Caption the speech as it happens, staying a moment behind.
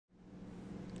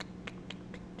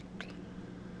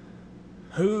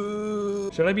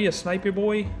Should I be a snipey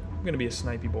boy? I'm gonna be a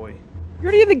snipey boy.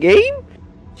 You're already in the game?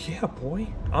 Yeah, boy.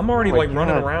 I'm already Oh my like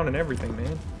running God. around and everything,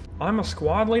 man. I'm a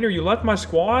squad leader? You left my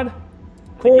squad?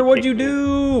 Corey, what'd you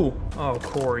do? Oh,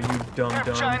 Corey, you dumb.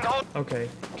 Okay,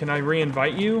 can I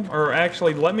re-invite you? Or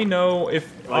actually, let me know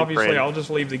if, obviously, friend. I'll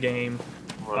just leave the game.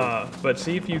 But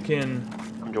see if you can...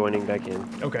 I'm joining back in.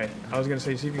 Okay, I was gonna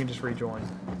say, see if you can just rejoin.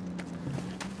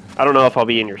 I don't know if I'll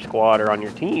be in your squad or on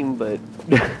your team, but...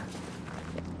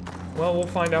 Well, we'll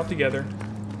find out together.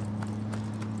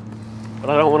 But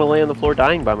I don't want to lay on the floor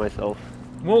dying by myself.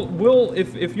 We'll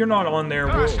if you're not on there,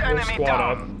 we'll squad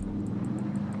up.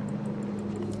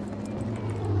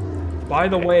 By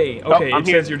the way, okay, it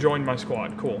says you joined my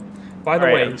squad. Cool. By the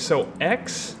way, so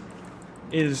X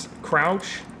is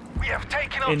crouch,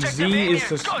 and Z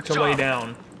is to lay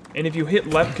down. And if you hit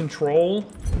left control,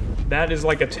 that is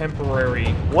like a temporary.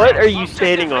 What are you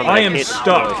standing on? I am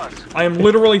stuck. I am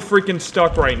literally freaking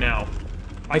stuck right now.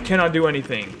 I cannot do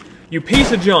anything. You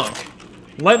piece of junk.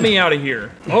 Let me out of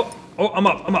here. Oh, I'm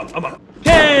up.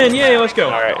 10, yay, let's go.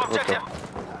 All right, let's go.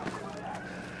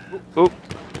 Oop.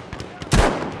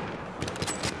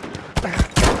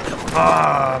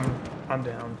 I'm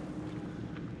down.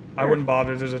 I wouldn't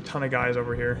bother. There's a ton of guys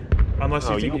over here. Unless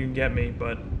you think you can get me,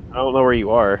 but... I don't know where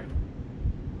you are.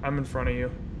 I'm in front of you.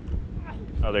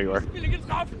 Oh, there you are.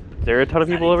 Is there a ton of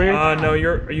people over here? No,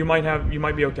 you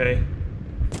might be okay.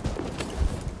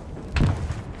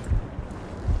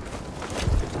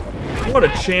 What a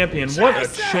champion. What a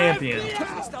champion.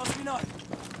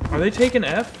 Are they taking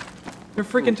F? They're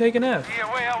freaking taking F.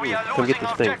 Come get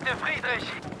this thing.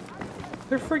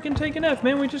 They're freaking taking F,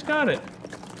 man. We just got it.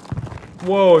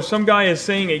 Whoa, some guy is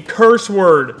saying a curse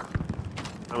word.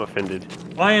 I'm offended.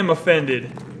 I am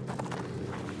offended.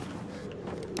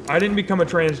 I didn't become a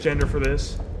transgender for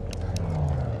this.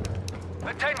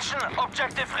 Attention,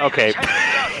 objective Okay.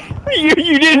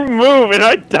 you didn't move and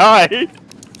I died.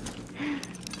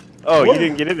 Oh, you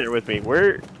didn't get in there with me.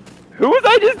 Who was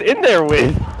I just in there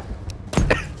with?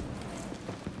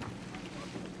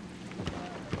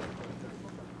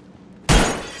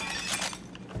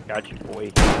 Got you,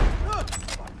 boy.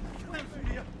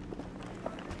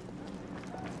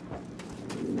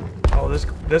 Oh,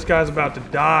 this guy's about to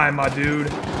die, my dude.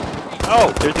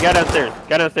 Oh, there's a guy downstairs.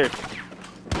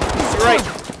 You're right.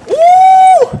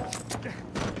 Woo!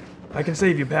 I can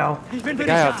save you, pal. The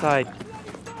guy outside.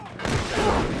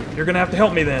 You're gonna have to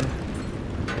help me then.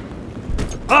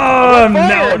 Oh,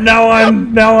 now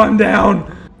I'm down.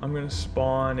 I'm gonna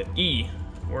spawn E.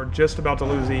 We're just about to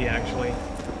lose E, actually.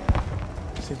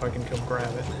 See if I can come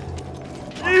grab it.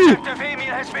 Objective Emil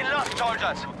has been lost,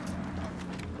 soldiers.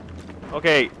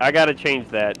 Okay, I gotta change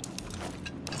that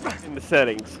in the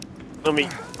settings. Let me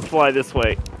fly this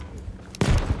way.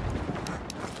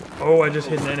 Oh, I just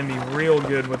hit an enemy real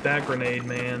good with that grenade,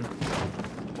 man.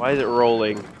 Why is it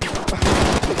rolling?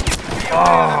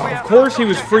 Oh, of course he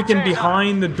was freaking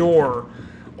behind the door.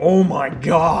 Oh my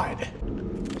god.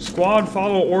 Squad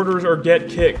follow orders or get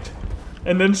kicked.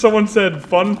 And then someone said,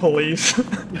 fun police.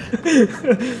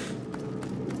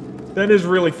 That is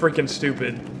really freaking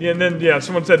stupid. Yeah, and then, yeah,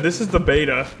 someone said, this is the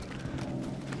beta.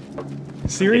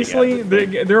 Seriously?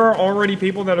 There are already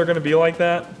people that are going to be like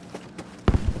that?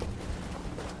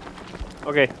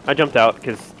 Okay, I jumped out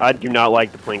because I do not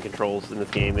like the plane controls in this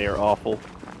game. They are awful.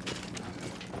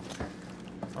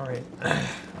 Alright.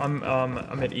 I'm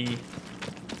at E.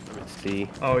 Let's see.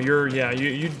 Oh,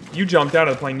 you jumped out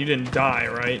of the plane. You didn't die,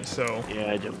 right? So.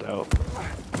 Yeah, I jumped out.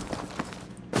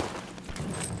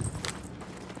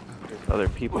 There's other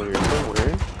people here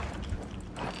somewhere.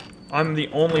 I'm the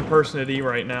only person at E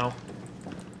right now.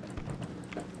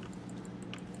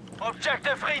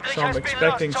 Objective Friedrich So I'm has been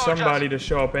expecting lost, soldiers. somebody to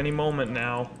show up any moment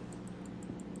now.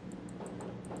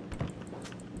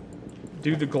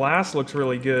 Dude, the glass looks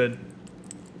really good.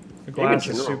 The glass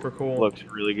is super cool. Looks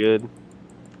really good.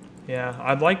 Yeah,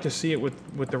 I'd like to see it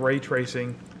with the ray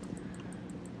tracing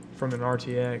from an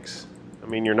RTX. I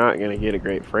mean, you're not gonna get a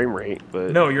great frame rate,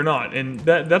 but No, you're not, and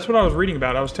that's what I was reading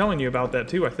about. I was telling you about that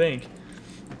too. I think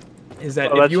is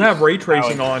that if you have ray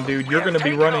tracing on, dude, you're gonna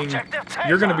be running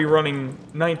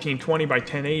 1920 by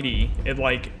 1080 at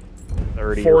like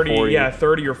 30 40, or 40. yeah,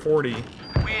 30 or 40.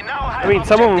 I mean,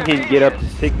 some of them can get up to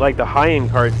 60, like the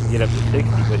high-end cards can get up to 60,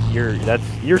 but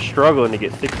you're struggling to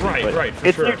get 60. Right, but right, for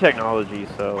it's sure. new technology,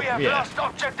 so Yeah,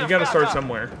 you gotta start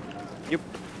somewhere. Yep.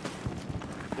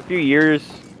 In a few years,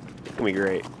 it's gonna be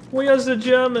great. Where's the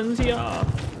Germans? Yeah.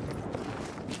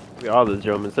 We are the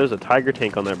Germans. There's a Tiger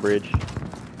tank on that bridge.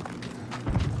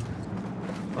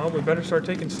 Oh, we better start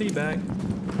taking C back.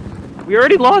 We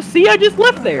already lost C. I just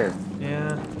left there.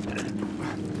 Yeah.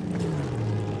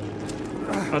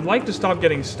 I'd like to stop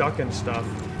getting stuck and stuff.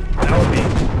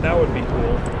 That would be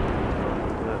cool.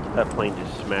 That plane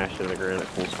just smashed into the ground at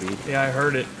full speed. Yeah, I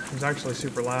heard it. It was actually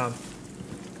super loud.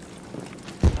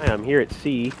 Hi, I'm here at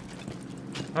sea.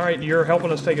 All right, you're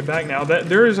helping us take it back now.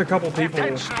 There is a couple people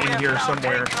in here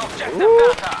somewhere.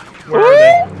 Ooh. Where are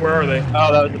they? Where are they?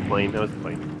 Oh, that was the plane. That was the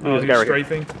plane. Oh, he's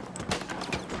strafing.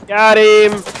 Got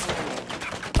him.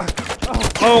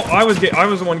 Oh, I was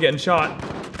the one getting shot.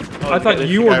 Oh, I thought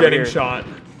you were getting shot.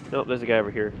 Nope, there's a guy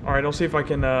over here. All right, I'll see if I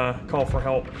can call for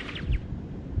help.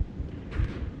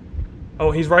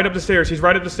 Oh, he's right up the stairs. He's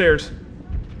right up the stairs.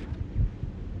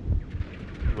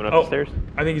 Went up the stairs?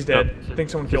 I think he's dead. I think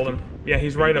someone killed him. Yeah,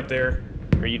 he's right up there.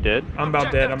 Are you dead? I'm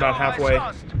about dead. I'm about halfway.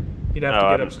 You'd have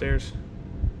to get upstairs.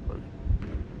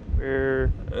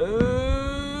 Where?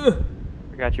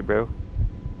 I got you, bro.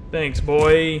 Thanks,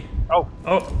 boy. Oh.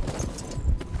 Oh.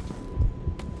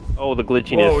 Oh, the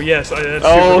glitchiness. Oh, yes. That's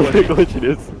the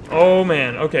glitchiness. Oh,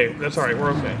 man. Okay, that's all right. We're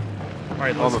okay. All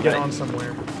right, let's get on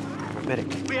somewhere.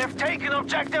 Medic. We have taken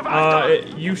objective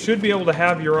you should be able to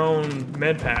have your own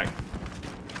med pack.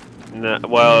 No,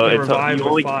 well, you can it's revive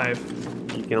only,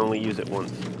 5. You can only use it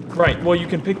once. Right. Well, you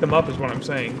can pick them up, is what I'm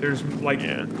saying. There's like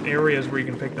areas where you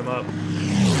can pick them up.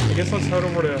 I guess let's head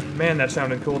over to. Man, that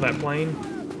sounded cool. That plane.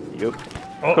 Yep.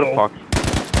 Uh-oh.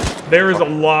 There is a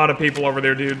lot of people over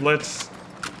there, dude. Let's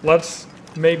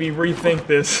maybe rethink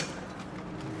this.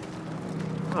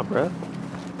 Ah, bro.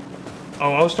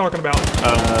 Oh, I was talking about.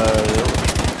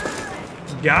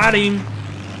 Got him.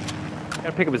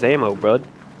 Gotta pick up his ammo, bud.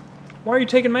 Why are you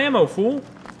taking my ammo, fool?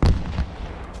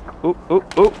 Ooh, ooh,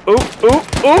 ooh, ooh, ooh,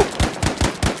 ooh!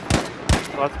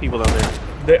 Lots of people down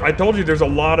there. I told you there's a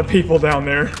lot of people down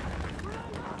there.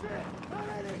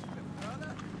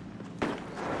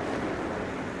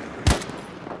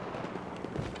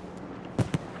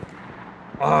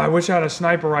 Oh, I wish I had a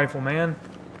sniper rifle, man.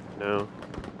 No.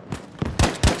 I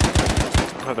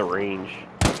don't have the range.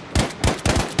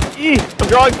 Eee! I'm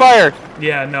drawing fire!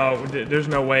 Yeah, no, there's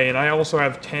no way. And I also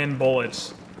have 10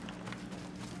 bullets.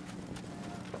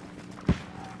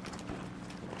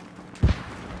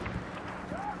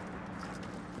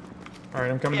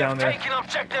 Alright, I'm coming down there.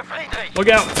 Look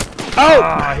out! Oh!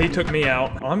 Ah, he took me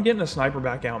out. I'm getting a sniper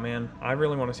back out, man. I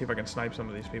really want to see if I can snipe some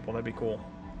of these people. That'd be cool.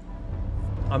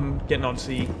 I'm getting on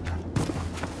C.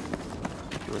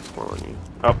 What's on you?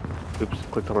 Oh, oops,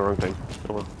 clicked on the wrong thing.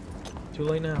 Oh well. Too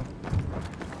late now.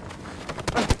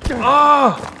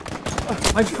 Ah!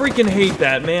 I freaking hate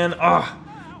that, man. Ah,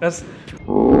 that's. Good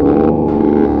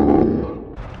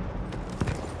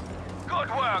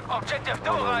work. Objective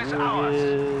Dora is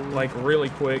ours. Like really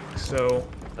quick, so.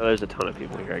 Oh, there's a ton of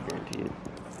people here, I guarantee it.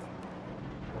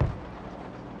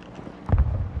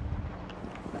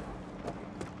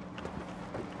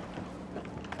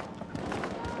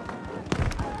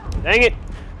 Dang it!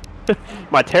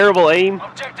 My terrible aim.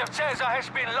 Objective Caesar has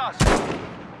been lost.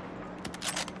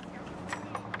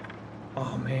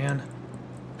 Oh man.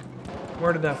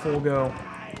 Where did that fool go?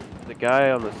 The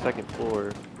guy on the second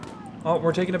floor. Oh,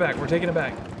 we're taking it back. We're taking it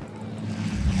back.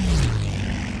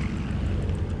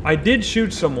 I did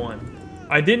shoot someone.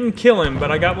 I didn't kill him, but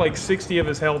I got like 60 of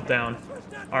his health down.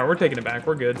 Alright, we're taking it back.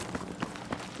 We're good.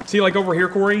 See, like over here,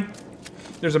 Corey?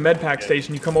 There's a med pack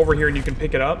station. You come over here and you can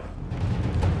pick it up.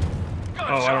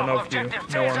 Oh, I don't know if you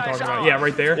know what I'm talking about. Yeah,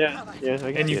 right there. Yeah, I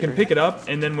can and you can pick it up,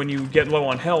 and then when you get low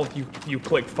on health, you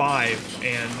click 5,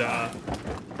 and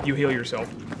you heal yourself.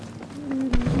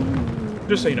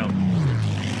 Just so you know.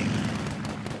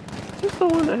 Is this the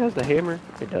one that has the hammer?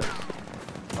 It does.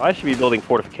 Oh, I should be building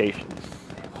fortifications.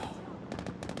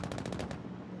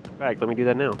 In fact, let me do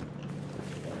that now.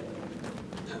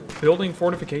 Building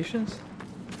fortifications?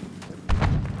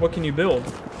 What can you build?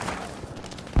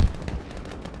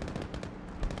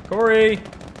 Corey!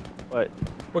 What?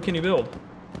 What can you build?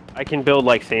 I can build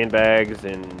like sandbags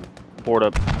and board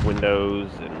up windows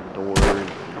and doors.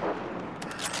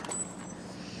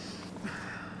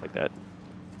 Like that.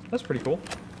 That's pretty cool.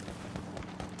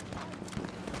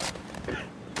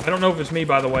 I don't know if it's me,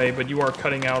 by the way, but you are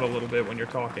cutting out a little bit when you're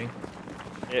talking.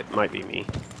 It might be me.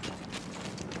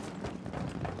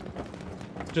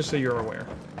 Just so you're aware.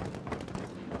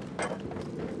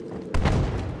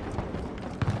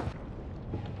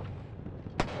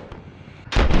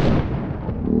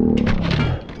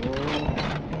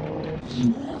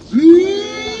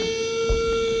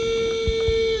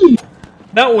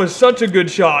 That was such a good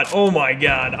shot. Oh my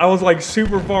god. I was like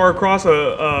super far across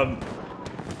a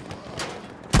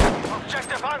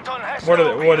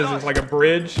what is this, like a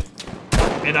bridge?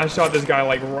 And I shot this guy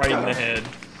like right in the head.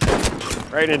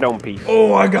 Right in the dome piece.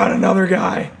 Oh, I got another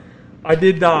guy. I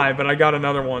did die, but I got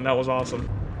another one. That was awesome.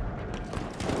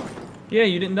 Yeah,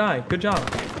 you didn't die. Good job.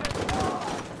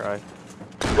 Try.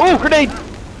 Oh, grenade! Doing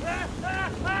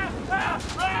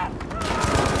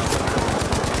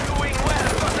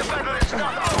well, but the battle is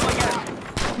not over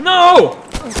yet. No!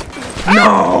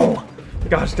 No!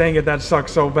 Gosh dang it, that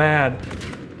sucks so bad.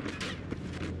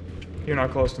 You're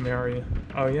not close to me, are you?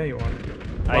 Oh yeah, you are.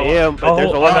 I am, but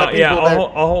there's a lot of people yeah, there.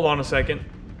 I'll hold on a second.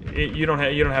 You don't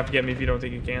have to get me if you don't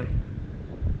think you can.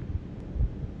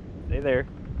 Stay there.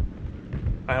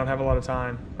 I don't have a lot of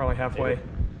time. Probably halfway.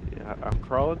 Yeah, I'm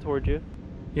crawling towards you.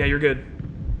 Yeah, you're good.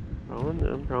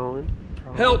 I'm crawling.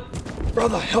 Help!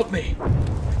 Brother, help me!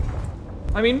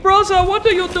 I mean, brother, what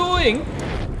are you doing?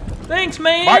 Thanks,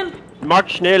 man! Mark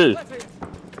schnell!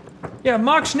 Yeah,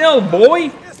 Mark Schnell,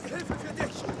 boy!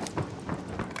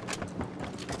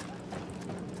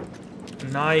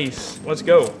 Nice. Let's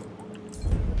go.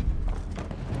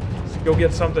 Let's go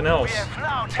get something else. We have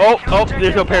now taken Oh,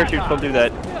 there's no objective parachutes. Alpha. Don't do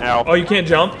that. Ow. Oh, you can't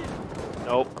jump?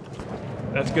 Nope.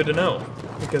 That's good to know.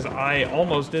 Because I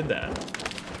almost did that.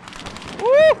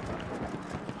 Woo!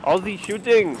 Aussie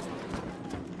shooting.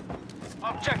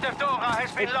 Objective Dora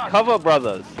has been It's lost. cover,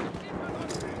 brothers.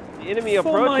 The enemy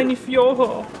For meine approaches.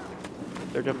 Fjord.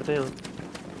 They're jumping down.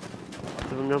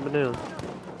 Lots of them jumping down.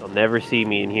 They'll never see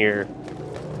me in here.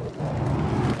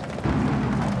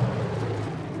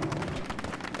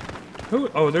 Who?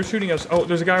 Oh, they're shooting us. Oh,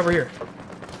 there's a guy over here.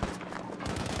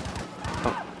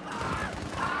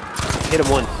 Hit him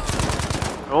once.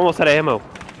 I'm almost out of ammo.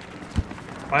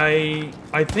 I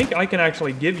think I can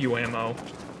actually give you ammo.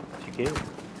 You can.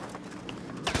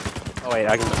 Oh wait,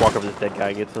 I can just walk over this dead guy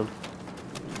and get some.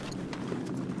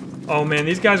 Oh man,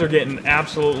 these guys are getting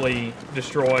absolutely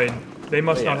destroyed. They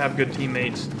must Oh, yeah. not have good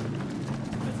teammates.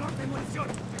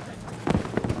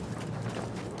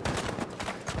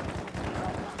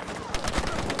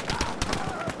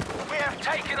 We have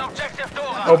taken objective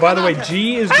Dora. Oh, by the way,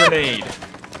 G is grenade.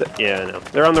 Yeah, I know.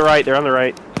 They're on the right. They're on the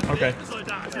right. Okay.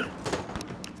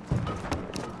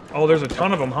 Oh, there's a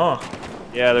ton of them, huh?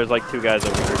 Yeah, there's like 2 guys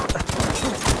over here.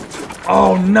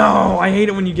 Oh no! I hate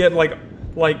it when you get like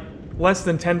less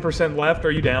than 10% left.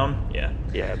 Are you down? Yeah.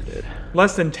 Yeah, I'm dead.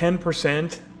 Less than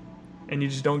 10%, and you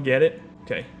just don't get it.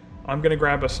 Okay. I'm gonna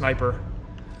grab a sniper.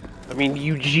 I mean,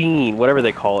 Eugene, whatever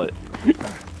they call it.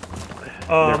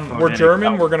 We're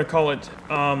German. We're gonna call it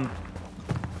Mein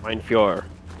Führer.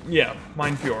 yeah,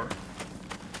 Mein Führer.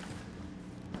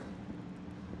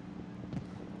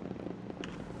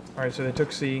 All right, so they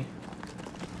took C.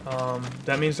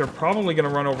 That means they're probably gonna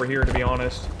run over here. To be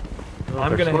honest,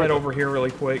 I'm gonna head over here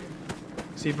really quick.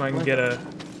 See if I can get a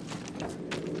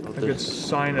good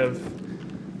sign of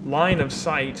line of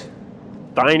sight.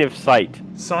 Sign of sight.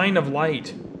 Sign of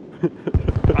light.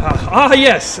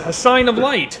 Yes, a sign of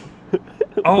light.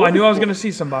 Oh, I knew I was gonna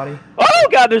see somebody. Oh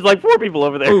god, there's like 4 people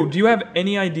over there. Oh, do you have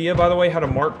any idea, by the way, how to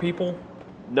mark people?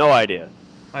 No idea.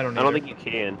 I don't know. I don't think you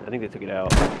can. I think they took it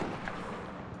out.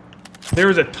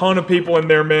 There's a ton of people in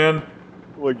there, man.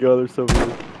 Oh my god, there's so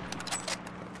many.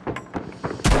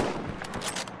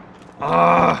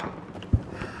 Ah.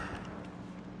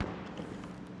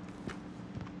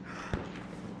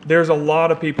 There's a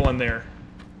lot of people in there,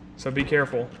 so be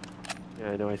careful.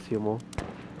 Yeah, I know. I see them all.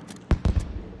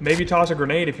 Maybe toss a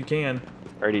grenade if you can.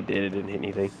 I already did. It didn't hit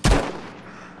anything.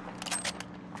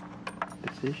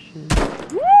 Position.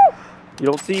 Woo! You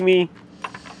don't see me.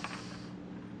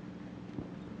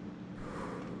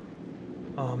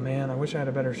 Oh man, I wish I had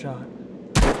a better shot.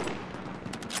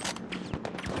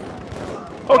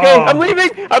 Okay, Oh. I'm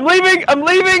leaving. I'm leaving. I'm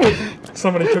leaving.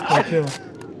 Somebody took my kill.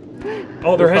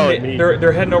 Oh, they're heading.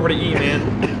 They're heading over to E, man.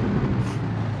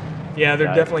 Yeah,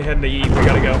 they're definitely heading to E. We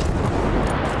gotta go.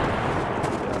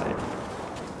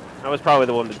 I was probably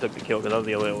the one that took the kill because I was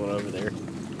the only one over there.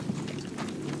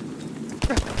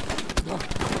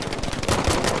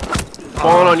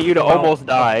 Falling on you to Well, almost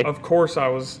die. Of course I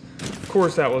was. Of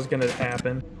course that was gonna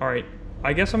happen. All right,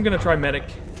 I guess I'm gonna try medic.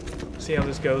 See how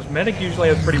this goes. Medic usually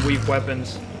has pretty weak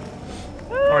weapons.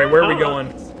 All right, where are we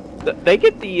going? They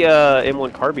get the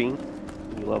M1 carbine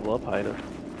when you level up high enough.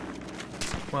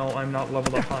 Well, I'm not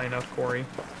leveled up high enough, Corey.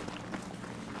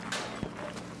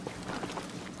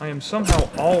 I am somehow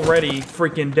already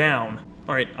freaking down.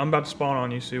 All right, I'm about to spawn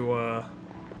on you, so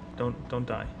don't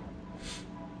die.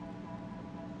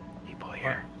 People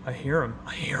here. I hear him.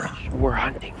 I hear him. We're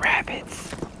hunting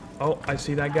rabbits. Oh, I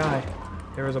see that guy.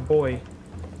 There is a boy.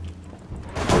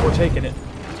 Oh, we're taking it.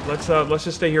 Let's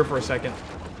just stay here for a second,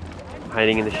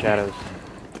 Hiding in the shadows.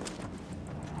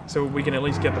 so we can at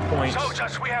least get the points.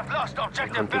 Soldiers, we have lost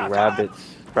objective Hunting Alpha.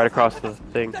 rabbits. Right across the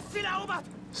thing.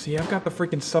 See, I've got the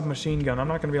freaking submachine gun. I'm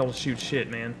not gonna be able to shoot shit,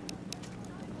 man.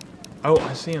 Oh,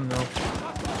 I see him though.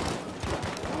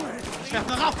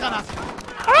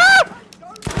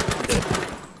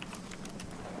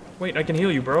 Wait, I can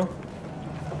heal you, bro.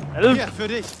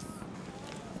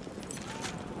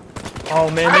 Oh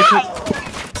man, they took...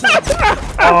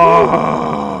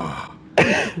 Oh.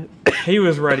 He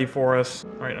was ready for us.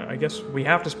 Alright, I guess we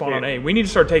have to spawn on A. We need to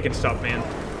start taking stuff, man.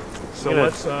 So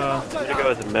let's, I'm gonna go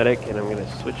as a medic, and I'm gonna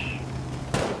switch...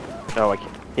 Oh, I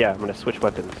can't. Yeah, I'm gonna switch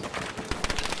weapons.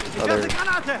 Other...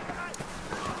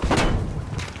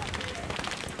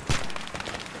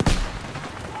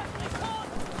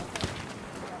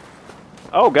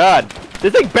 Oh god!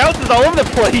 This thing bounces all over the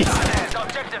place!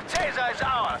 Objective Taser is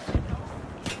ours.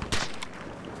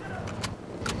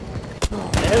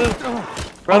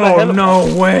 Oh,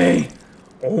 no way!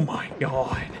 Oh my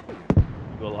god.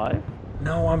 You alive?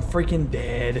 No, I'm freaking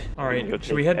dead. Alright,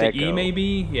 should we head to E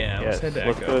maybe? Yeah, let's head to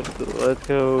Echo. Let's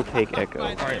go take Echo.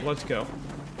 Alright, let's go.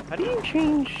 How do you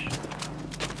change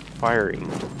firing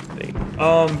thing?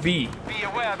 V. Be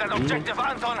aware that objective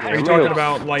Anton Are you talking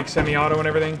about like semi-auto and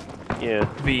everything? Yeah.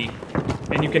 V.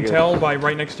 And you can tell by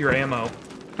right next to your ammo.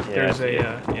 Yeah, There's a,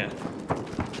 yeah.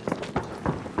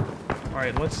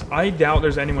 Alright, I doubt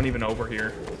there's anyone even over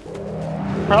here.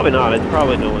 Probably not, it's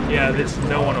probably no one. Yeah, there's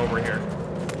no one over here.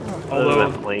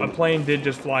 Although, a plane did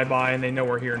just fly by and they know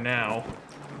we're here now.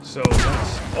 So,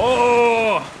 let's...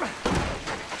 Oh!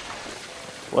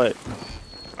 What?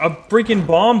 A freaking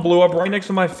bomb blew up right next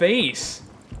to my face.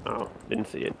 Oh, didn't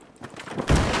see it.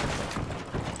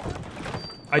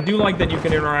 I do like that you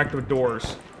can interact with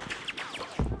doors.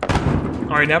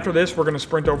 Alright, after this, we're gonna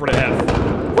sprint over to F.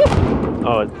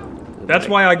 Oh, that's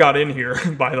why I got in here,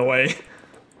 by the way.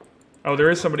 Oh, there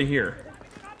is somebody here.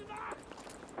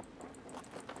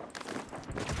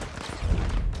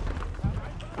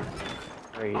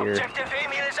 Right here.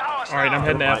 Alright, I'm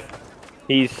heading to F.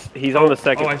 He's on the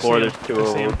second floor, there's two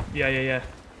of them. Yeah.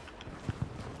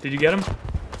 Did you get him?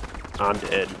 I'm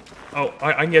dead. Oh,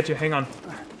 I can get you, hang on.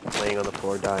 Laying on the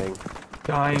floor, dying.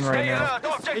 Dying right now.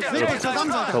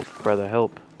 Help, brother,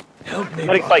 help. Help me.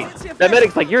 Medic's like, that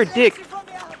medic's like, you're a dick.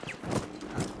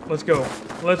 Let's go.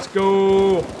 Let's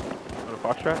go. Go to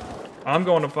Foxtrot? I'm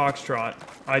going to Foxtrot.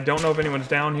 I don't know if anyone's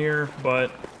down here,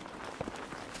 but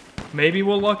maybe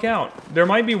we'll luck out. There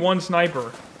might be one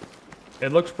sniper.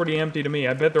 It looks pretty empty to me.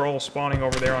 I bet they're all spawning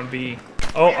over there on B.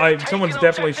 Oh, someone's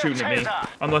definitely shooting at me.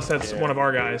 Unless that's one of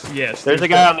our guys. Yes. There's a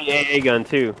guy on the AA gun,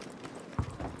 too.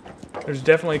 There's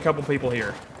definitely a couple people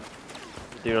here.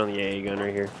 Dude on the AA gun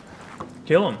right here.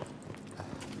 Kill him.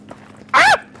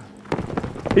 Ah!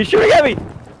 He's shooting at me!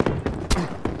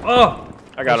 Oh!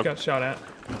 I got him. Got shot at.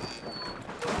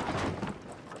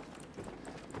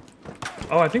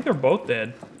 Oh, I think they're both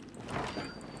dead.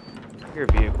 Your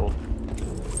vehicle.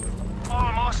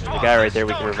 There's a guy right there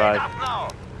we can revive.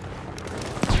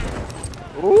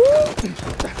 Ooh.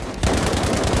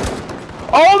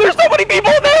 Oh, there's so many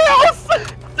people in that house!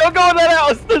 Don't go in that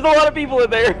house! There's a lot of people in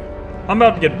there! I'm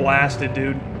about to get blasted,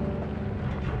 dude.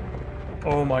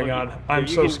 Oh my god, I'm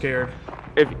so scared.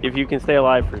 If you can stay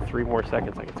alive for 3 more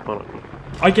seconds, I can spawn on you.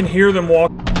 I can hear them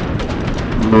walk.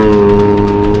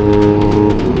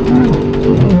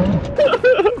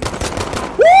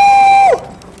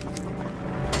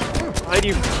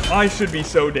 I should be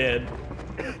so dead.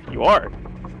 You are.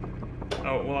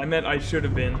 Oh, well, I meant I should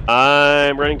have been.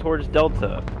 I'm running towards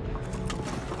Delta.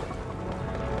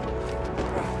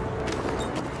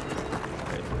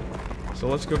 Right. So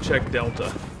let's go check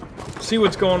Delta. See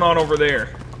what's going on over there.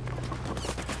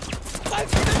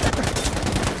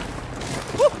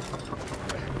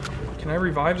 Can I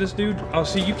revive this dude? Oh,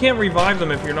 see, you can't revive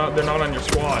them if they're not on your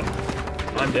squad.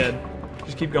 I'm dead.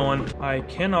 Just keep going. I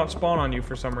cannot spawn on you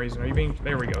for some reason. Are you being...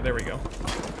 There we go. There we go.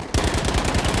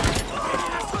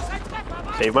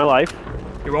 Save my life.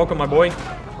 You're welcome, my boy.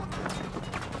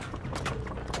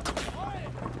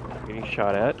 Getting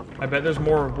shot at. I bet there's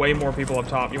way more people up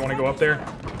top. You want to go up there?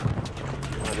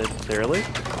 Not necessarily.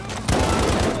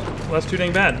 Well, that's too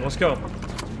dang bad. Let's go.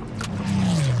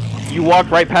 You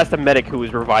walked right past a medic who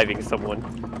was reviving someone.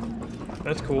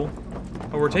 That's cool.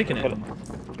 Oh, we're taking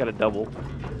it. Got a double.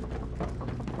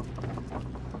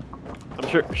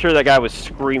 I'm sure that guy was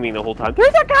screaming the whole time.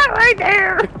 There's a guy right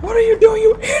there! What are you doing,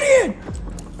 you idiot?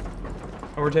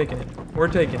 Oh, we're taking it. We're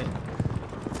taking it.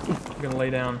 I'm gonna lay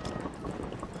down.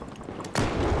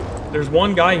 There's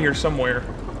one guy here somewhere,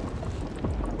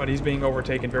 but he's being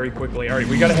overtaken very quickly. All right,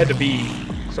 we gotta head to B.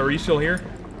 So are you still here?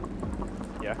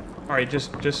 Yeah. All right,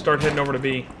 just start heading over to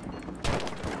B.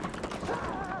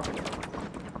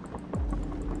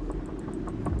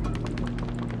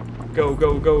 Go,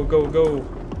 go, go, go, go.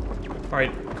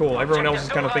 Alright, cool. Everyone else is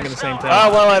kind of thinking the same thing.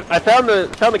 Oh, well, I found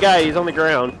the guy. He's on the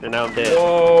ground, and now I'm dead.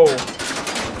 Whoa.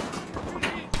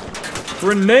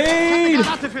 Grenade!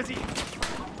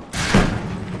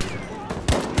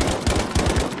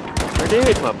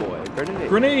 Grenade, my boy. Grenade.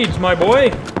 Grenades, my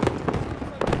boy!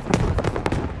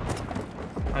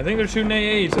 I think they're shooting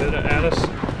AAs at us.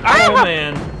 Oh,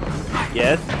 man.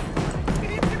 Yes.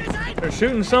 They're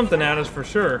shooting something at us for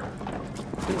sure.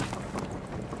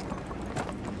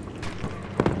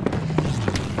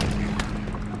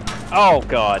 Oh,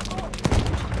 God.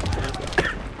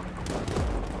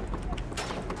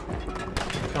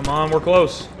 Come on, we're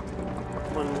close.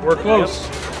 We're close.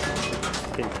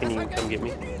 Can you come get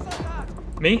me?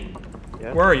 Me?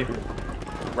 Yeah. Where are you?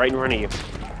 Right in front of you.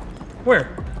 Where?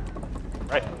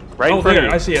 Right Oh, in front there.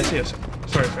 of you. I see.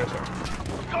 Sorry.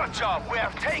 Good job. We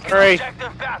have taken Hurry.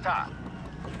 objective Beta.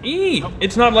 E!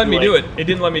 It's not letting me do it. It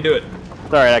didn't let me do it.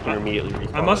 It's alright, I can immediately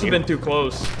respawn. I must have you. been too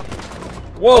close.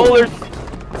 Oh, Whoa! there's...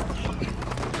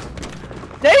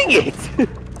 Dang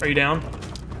it! Are you down?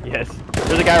 Yes.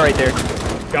 There's a guy right there.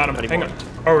 Got him. Not Hang anymore.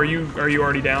 on. Oh, are you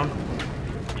already down?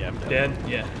 Yeah, I'm Dead?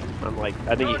 Yeah. I'm like,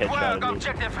 I think he Good work. headshotted me.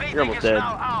 Objective Friedrich You're almost is dead.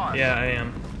 now ours. Yeah, I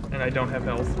am. And I don't have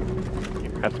health.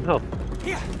 You have some help.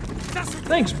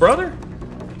 Thanks, brother.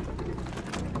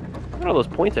 Look at all those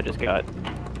points I just got.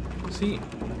 See?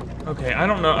 Okay, I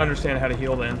don't understand how to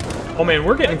heal then. Oh man,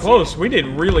 we're getting close. We did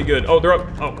really good. Oh, they're up.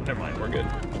 Oh, never mind. We're good.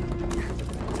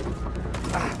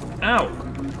 Ow.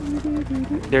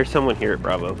 There's someone here at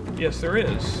Bravo. Yes, there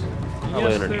is. I'll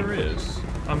Yes, underneath. there is.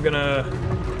 I'm gonna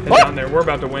head What? down there. We're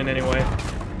about to win anyway.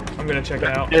 I'm gonna check it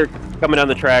out. They're coming down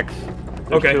the tracks.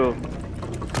 There's Okay. two of them.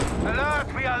 Alert.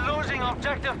 We are losing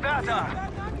objective Beta.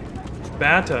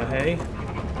 Bata, hey?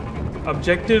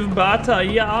 Objective Bata,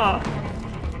 yeah!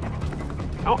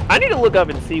 Oh, I need to look up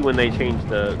and see when they changed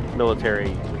the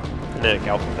military phonetic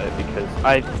alphabet because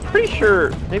I'm pretty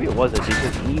sure maybe it wasn't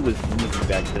because E was easy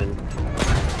back then.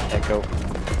 Echo.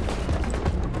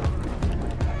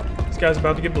 This guy's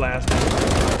about to get blasted.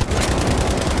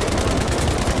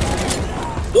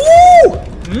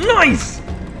 Ooh! Nice!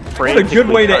 What a good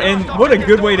way to end. What a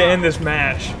good way to end this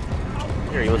match.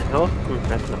 Here, you want some help?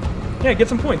 That's enough. Yeah, get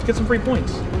some points. Get some free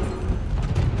points.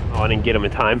 Oh, I didn't get them in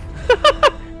time.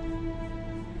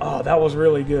 Oh, that was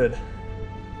really good.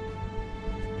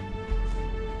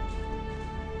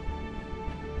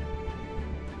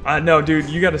 No, dude,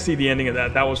 you got to see the ending of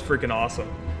that. That was freaking awesome.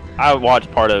 I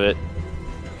watched part of it.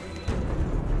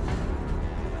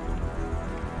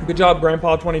 Good job,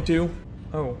 Grandpa22.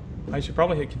 Oh, I should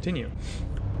probably hit continue.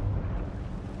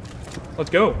 Let's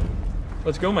go.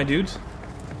 Let's go, my dudes.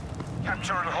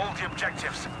 Capture and hold the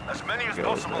objectives. As many as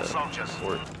possible, soldiers.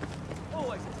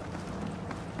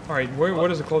 Alright,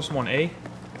 what is the closest one? A?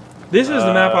 This is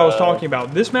the map I was talking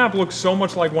about. This map looks so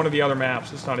much like one of the other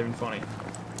maps, it's not even funny.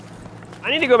 I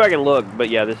need to go back and look, but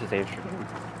yeah, this is Amsterdam.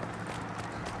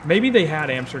 Maybe they had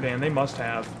Amsterdam. They must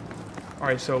have.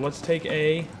 Alright, so let's take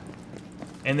A.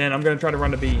 And then I'm going to try to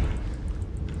run to B.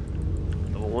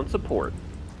 Level 1 support.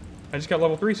 I just got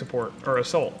level 3 support, or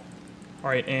assault.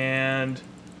 Alright, and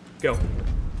go.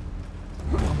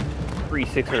 Free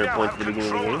 600 points at the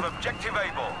beginning of the game. Objective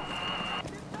Able.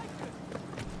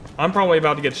 I'm probably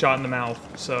about to get shot in the mouth,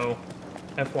 so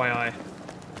FYI.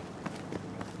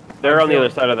 They're on the other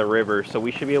side of the river, so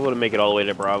we should be able to make it all the way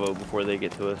to Bravo before they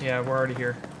get to us. Yeah, we're already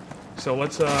here. So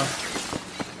let's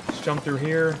jump through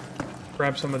here,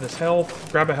 grab some of this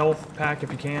health, grab a health pack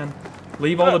if you can.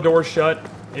 Leave all the doors shut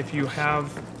if you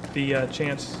have the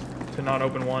chance to not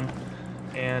open one.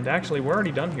 And actually, we're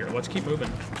already done here. Let's keep moving.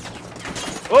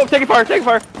 Oh, taking fire, taking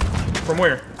fire! From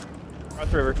where? Across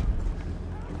the river.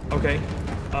 Okay.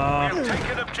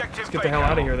 Let's get the hell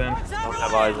out of here then. I don't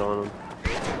have eyes on them.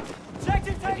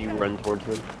 As you run towards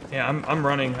them. Yeah, I'm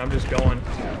running. I'm just going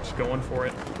for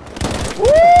it.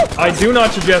 I do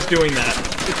not suggest doing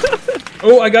that.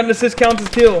 Oh, I got an assist counts as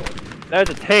kill. That's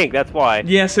a tank, that's why.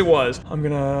 Yes, it was. I'm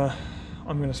gonna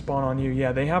spawn on you.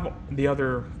 Yeah, they have the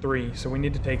other 3, so we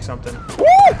need to take something.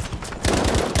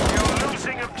 You're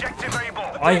losing objective Able.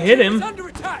 I hit him. I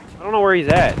don't know where he's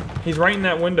at. He's right in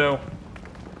that window.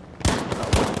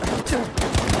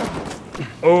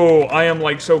 Oh, I am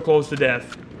like so close to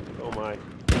death. Oh my.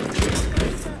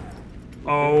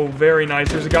 Oh, very nice.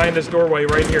 There's a guy in this doorway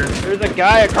right here. There's a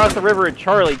guy across the river in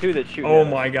Charlie, too, that's shooting Oh at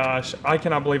us. my gosh. I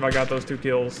cannot believe I got those 2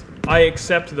 kills. I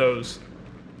accept those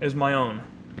as my own.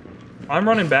 I'm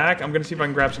running back. I'm going to see if I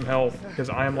can grab some health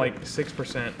because I am like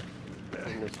 6%.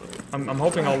 I'm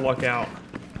hoping I'll luck out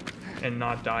and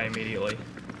not die immediately.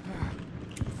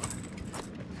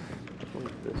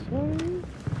 This way?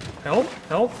 Health?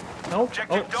 Health? Health?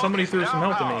 Oh, somebody threw some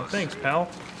health at me. Thanks, pal.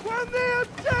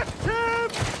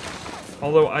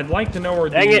 Although I'd like to know where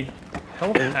Dang the it.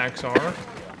 health packs are.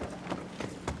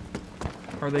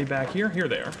 Are they back here? Here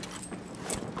they are.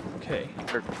 Okay.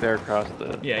 They're across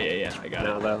the... Yeah. I got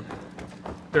it. Though.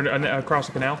 They're across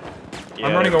the canal? Yeah,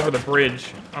 I'm running over the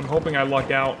bridge. I'm hoping I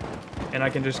luck out, and I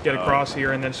can just get across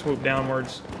here and then swoop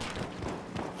downwards.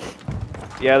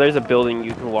 Yeah, there's a building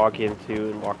you can walk into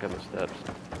and walk down the steps.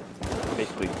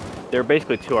 Basically, they're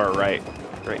basically to our right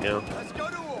now.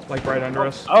 Like right under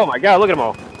us? Oh my god, look at them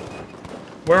all.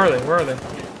 Where are they? Where are they?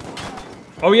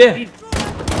 Oh, yeah.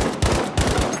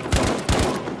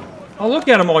 Oh, look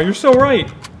at them all. You're so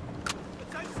right.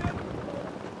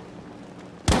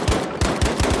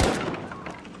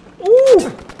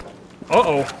 Ooh!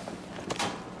 Uh-oh.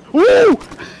 Woo!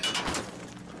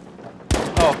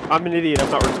 Oh, I'm an idiot. I'm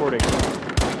not recording.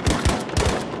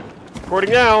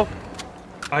 Recording now.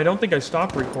 I don't think I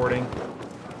stopped recording.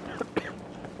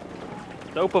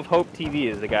 Dope of Hope TV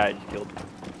is the guy I just killed.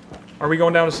 Are we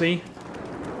going down to C?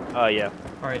 Yeah.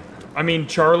 Alright. I mean,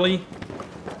 Charlie.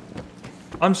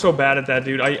 I'm so bad at that,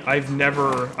 dude. I've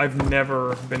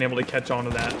never been able to catch on to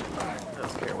that. I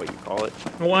don't care what you call it.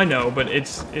 Well, I know, but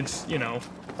it's, you know.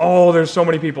 Oh, there's so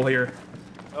many people here.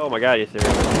 Oh my god, yes there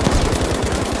is.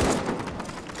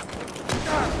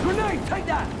 Grenade, take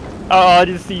that! Oh, I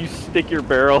just see you stick your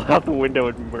barrel out the window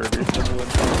and murder someone.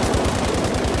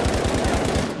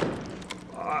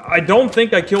 I don't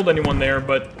think I killed anyone there,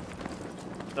 but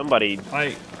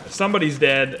somebody's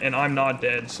dead and I'm not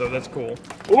dead, so that's cool.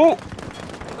 Ooh!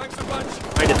 Thanks a bunch.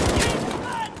 I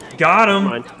just Got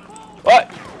him.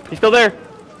 What? He's still there.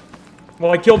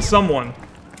 Well, I killed someone.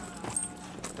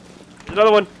 There's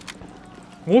another one.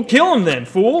 We'll kill him then,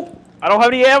 fool. I don't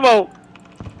have any ammo.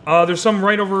 There's some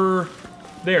right over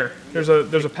there. There's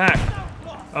a pack.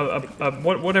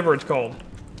 Whatever it's called.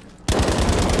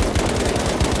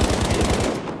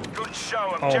 Good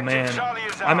show. Oh Objective man, Charlie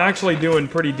is I'm ours. actually doing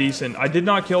pretty decent. I did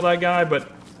not kill that guy,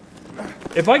 but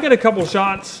if I get a couple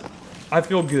shots, I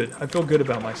feel good. I feel good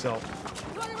about myself.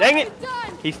 Dang it!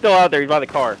 He's still out there. He's by the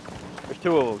car. There's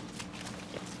two of them.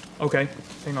 Okay,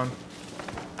 hang on.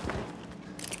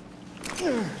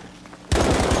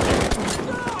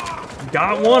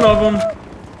 Got one of them.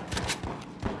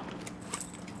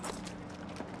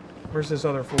 Where's this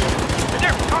other fool?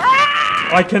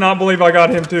 I cannot believe I got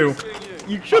him too.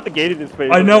 You shut the gate in his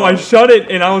face. I know, I shut it,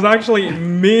 and I was actually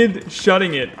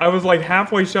mid-shutting it. I was like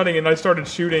halfway shutting it, and I started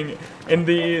shooting, and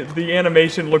the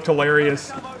animation looked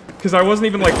hilarious. Because I wasn't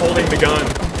even like holding the gun.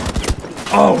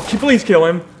 Oh, please kill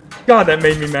him. God, that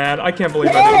made me mad. I can't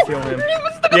believe I didn't kill him.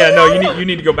 Yeah, no, you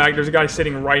need to go back. There's a guy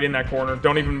sitting right in that corner.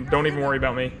 Don't even worry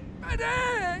about me.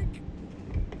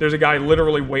 There's a guy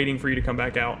literally waiting for you to come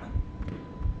back out.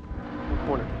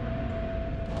 Corner.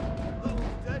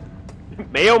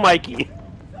 Mayo Mikey.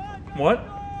 What?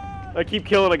 I keep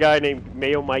killing a guy named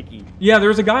Mayo Mikey. Yeah,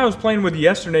 there's a guy I was playing with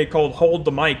yesterday called Hold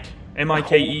the Mic.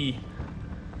 M-I-K-E.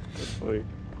 Wait.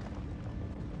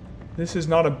 This is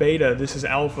not a beta, this is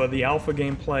alpha. The alpha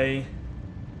gameplay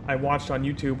I watched on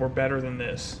YouTube were better than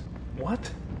this.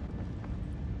 What?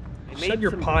 Shut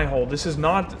your pie hole. This is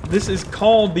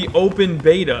called the open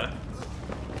beta.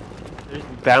 There's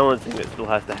balancing that still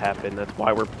has to happen. That's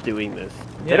why we're doing this.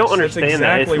 Yes, they don't understand exactly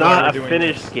that. It's why not we're a doing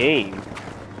finished this. game.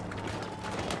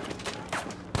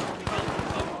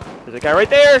 There's a guy right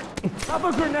there! Have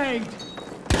a grenade!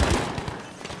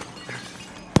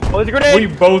 Oh, there's a grenade!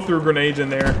 We both threw grenades in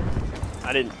there.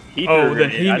 I didn't. He threw Oh, a then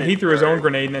grenade. he threw his own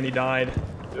grenade and then he died.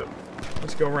 Yep.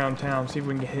 Let's go around town, see if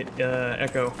we can hit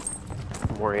Echo.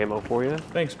 More ammo for you.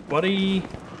 Thanks, buddy.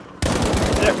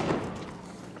 There.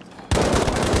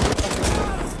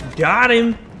 Got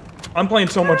him. I'm playing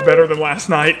so much better than last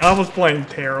night. I was playing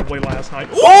terribly last night.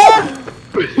 Oh!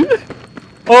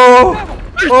 Oh!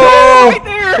 Oh! Right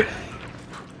there!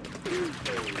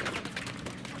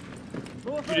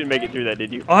 You didn't make it through that,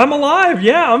 did you? I'm alive.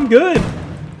 Yeah, I'm good.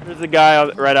 There's a guy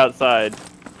right outside.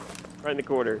 Right in the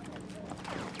corner.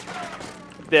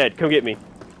 Dead. Come get me.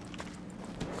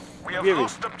 We have Give me.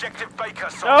 lost objective Baker.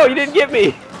 No, you didn't get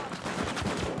me!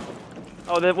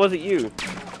 Oh, that wasn't you.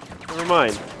 Never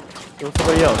mind. It was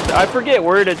somebody else. I forget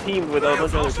we're in a team with a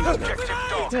bunch of other people. Objective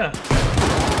Dog. Yeah.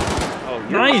 Oh,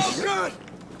 you're Nice.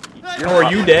 Oh,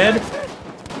 are you dead?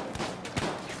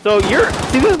 So you're...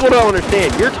 See, this is what I don't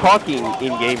understand. You're talking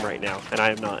in-game right now, and I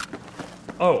am not.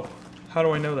 Oh, how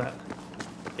do I know that?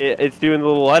 It's doing the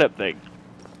little light-up thing.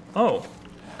 Oh.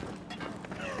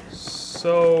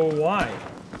 So why?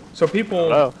 So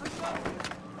people... Oh.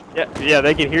 Yeah,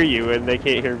 they can hear you, and they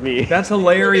can't hear me. That's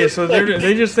hilarious. So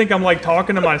they just think I'm like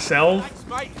talking to myself.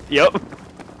 Yep.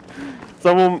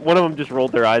 One of them just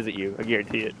rolled their eyes at you. I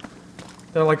guarantee it.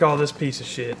 They're like, oh, this piece of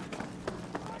shit.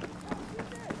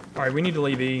 Alright, we need to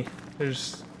leave E.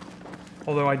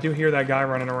 Although I do hear that guy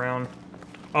running around.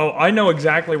 Oh, I know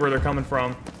exactly where they're coming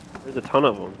from. There's a ton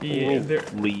of them. Yeah,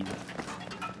 leave.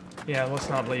 Yeah, let's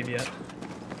not leave yet.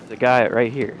 There's a guy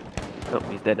right here. Oh,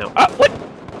 he's dead now. Ah, what?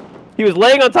 He was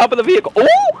laying on top of the vehicle.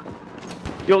 Oh!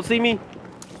 You don't see me?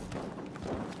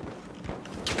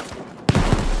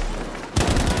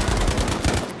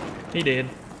 He did.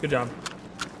 Good job.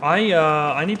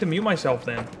 I need to mute myself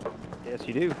then. Yes,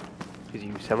 you do. Because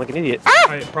you sound like an idiot.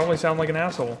 I probably sound like an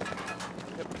asshole.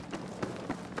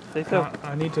 Say so.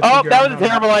 I need to. Oh, that was a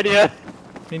terrible idea.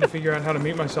 Need to figure out how to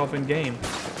mute myself in game.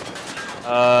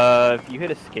 If you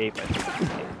hit escape, I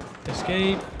think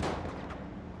Escape.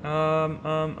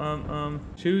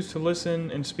 Choose to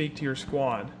listen and speak to your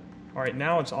squad. All right,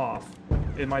 now it's off.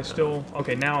 Am I still?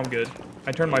 Okay, now I'm good.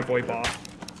 I turned my VoIP off.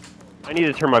 I need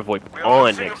to turn my VoIP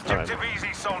on next time.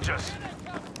 Easy, soldiers.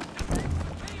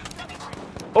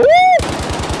 Oh!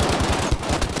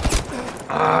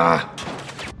 Ah!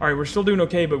 All right, we're still doing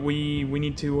okay, but we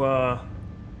need to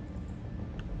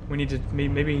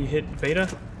maybe hit beta.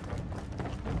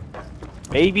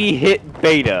 Maybe hit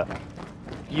beta.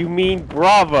 You mean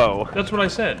Bravo? That's what I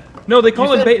said. No, they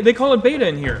call it beta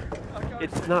in here.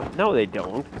 It's not. No, they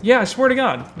don't. Yeah, I swear to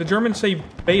God, the Germans say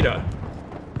beta.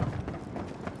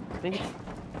 I think it's,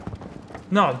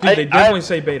 No, dude, they definitely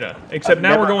say beta. Except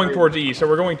now we're going towards E, so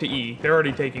we're going to E. They're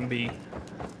already taking B.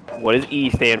 what does E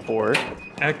stand for?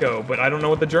 Echo, but I don't know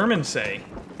what the Germans say.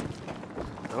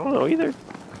 I don't know either.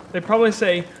 They probably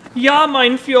say, "Ja,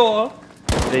 mein Führer."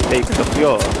 They say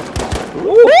Kafuel.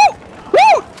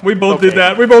 We both did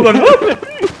that. We both went.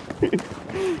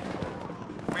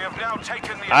 We have now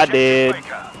taken the I did.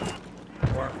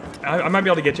 I might be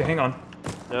able to get you. Hang on.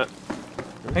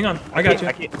 Hang on. I got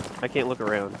you. I can't look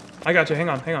around. I got you. Hang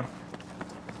on. Hang on.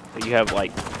 But you have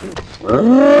like.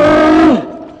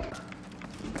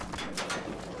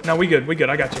 No, we good. We good.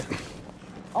 I got you.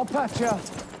 I'll patch you.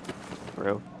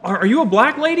 Bro. Are you a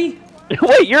black lady?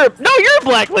 Wait, you're a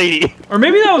black lady. Or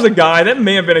maybe that was a guy. That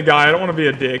may have been a guy. I don't want to be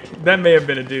a dick. That may have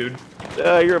been a dude.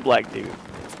 You're a black dude.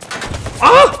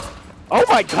 Ah! Oh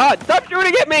my God! Stop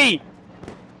shooting at me!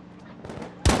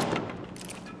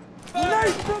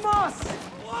 Grenade from us!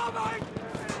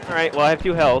 All right. Well, I have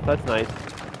 2 health. That's nice.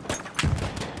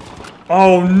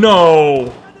 Oh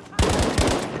no!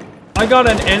 I got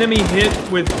an enemy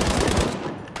hit with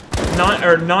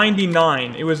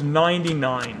 99. It was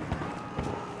 99.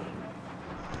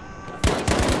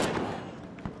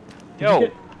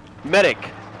 Yo, medic.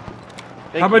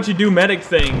 How about you do medic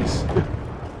things?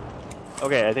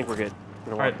 Okay, I think we're good.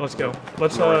 All right, let's go.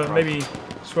 Let's maybe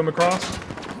swim across.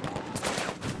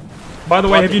 By the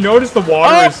way, have you noticed the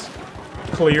water is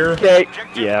clear? Okay.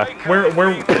 Yeah. Wait,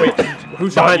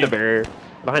 who's Behind the barrier.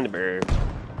 Behind the barrier.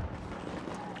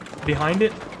 Behind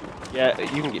it? Yeah,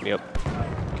 you can get me up.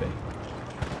 Okay.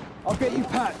 I'll get you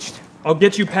patched. I'll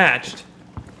get you patched.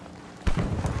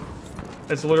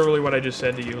 That's literally what I just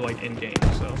said to you, like in game.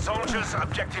 So. Soldiers,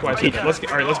 objective. All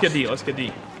right, let's get D. Let's get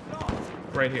D.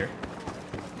 Right here.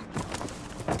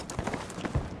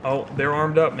 Oh, they're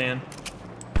armed up, man.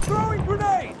 Throwing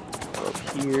grenade! Up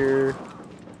here.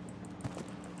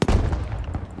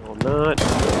 Well, not.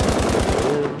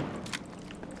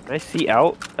 Can I see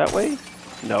out that way?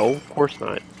 No, of course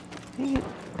not. Dang it.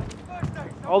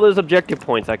 All those objective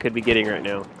points I could be getting right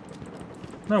now.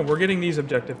 No, we're getting these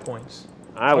objective points.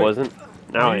 I wasn't.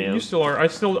 Now I am. You still are. I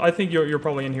think you're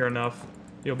probably in here enough.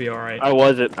 You'll be all right. I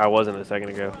wasn't a second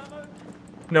ago.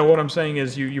 No, what I'm saying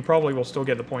is you probably will still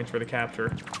get the points for the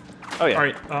capture. Oh yeah. All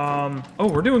right. Oh,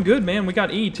 we're doing good, man. We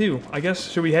got E too. I guess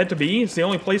should we head to B? It's the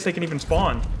only place they can even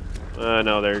spawn.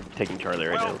 No, they're taking Charlie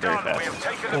right now, very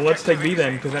fast. Well, let's take B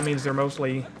then, because that means they're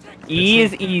mostly. E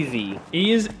is easy.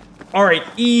 E is. All right,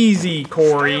 easy,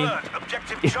 Corey.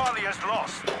 Objective Charlie has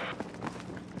lost.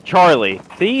 Charlie.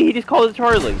 See, he just called it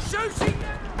Charlie.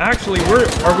 Actually,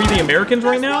 are we the Americans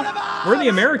right now? We're the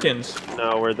Americans.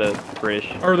 No, we're the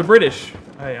British. Or the British.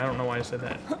 Hey, I don't know why I said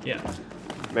that. Yeah.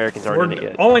 Americans aren't in it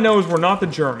yet. All I know is we're not the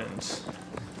Germans.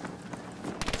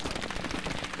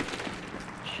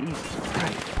 Jesus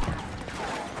Christ.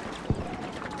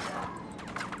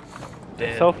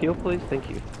 Dead. Self-heal, please? Thank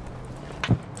you.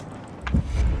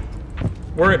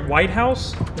 We're at White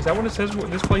House? Is that what it says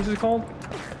what this place is called?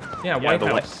 Yeah, White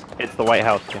House. It's the White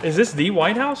House. Is this the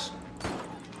White House?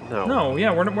 No. No,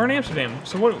 yeah, we're in Amsterdam.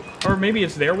 So what, or maybe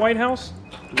it's their White House?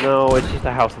 No, it's just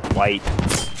a house that's white.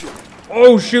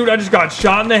 Oh shoot, I just got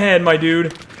shot in the head, my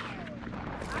dude.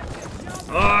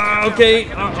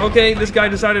 Okay, this guy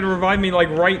decided to revive me like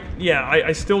right, yeah,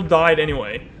 I still died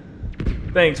anyway.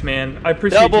 Thanks, man. I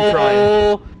appreciate you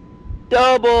trying.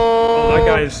 Double! Oh, that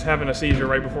guy's having a seizure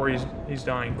right before he's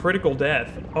dying. Critical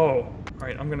death. Oh,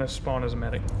 alright, I'm gonna spawn as a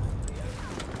medic.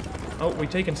 Oh, we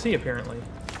taken C apparently.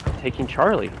 Taking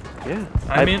Charlie. Yeah.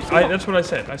 That's what I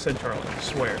said. I said Charlie. I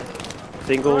swear.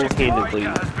 Single-handedly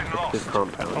this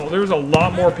compound. Oh, there's a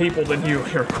lot more people than you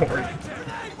here, Corey.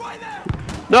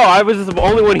 No, I was the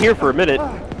only one here for a minute.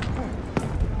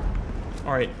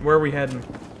 All right, where are we heading?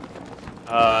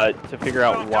 To figure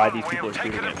out why these people are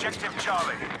shooting at me.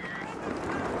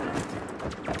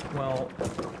 Well,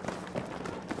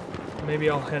 maybe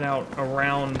I'll head out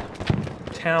around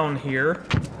town here.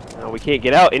 No, we can't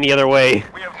get out any other way.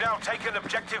 We have now taken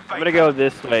objective Baker. I'm gonna go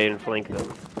this way and flank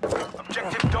them.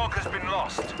 Objective dog has been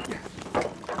lost.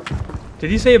 Did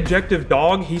he say objective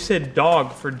dog? He said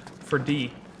dog for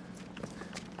D.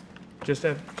 Just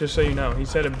so you know, he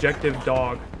said objective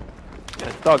dog. Yeah,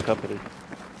 it's Dog Company.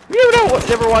 You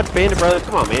never watched Band of Brothers?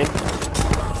 Come on, man.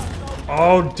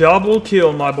 Oh, double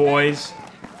kill, my boys.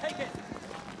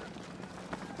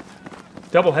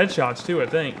 Double headshots too, I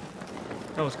think.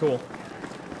 That was cool.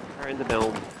 We're in the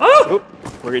dome. Oh!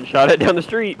 Oop, we're getting shot at down the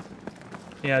street.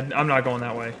 Yeah, I'm not going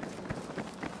that way.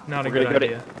 Not a good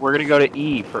idea. We're gonna go to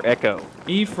E for Echo.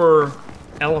 E for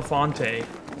Elefante.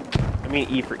 I mean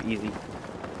E for easy.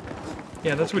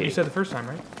 Yeah, that's what you said the first time,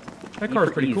 right? That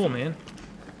car's pretty cool, man.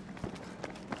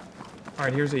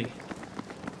 Alright, here's E.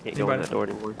 Can't go in that door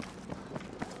anymore.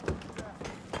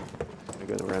 I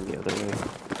go around the other way.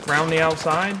 Round the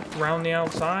outside, round the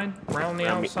outside, round the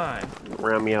outside.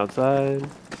 Round me outside.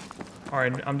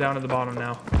 Alright, I'm down at the bottom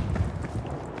now.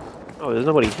 Oh, there's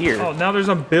nobody here. Oh, now there's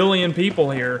a billion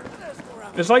people here.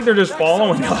 It's like they're just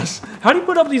following us. How do you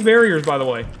put up these barriers, by the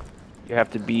way? You have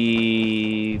to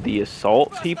be the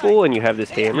assault people, and you have this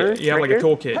hammer. Yeah, right like here? a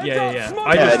toolkit. Yeah.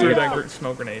 I just threw that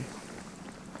smoke grenade.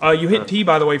 You hit T,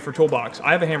 by the way, for toolbox.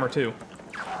 I have a hammer, too.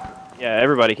 Yeah,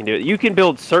 everybody can do it. You can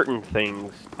build certain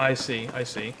things. I see.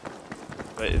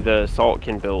 But the assault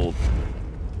can build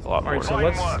a lot more.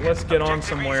 Alright, so let's get on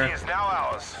somewhere.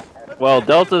 Well,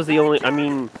 Delta's the only... I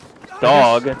mean,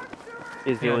 Dog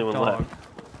is the only one left.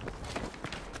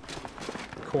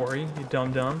 Corey, you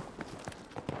dum-dum.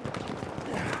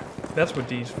 That's what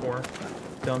D's for.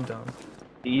 Dum-dum.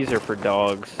 These are for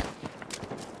dogs.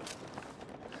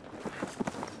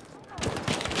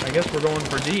 I guess we're going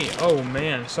for D. Oh,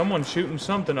 man. Someone's shooting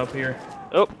something up here.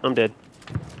 Oh, I'm dead.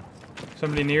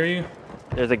 Somebody near you?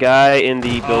 There's a guy in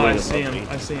the building. Oh, I see him.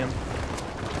 I see him.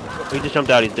 He just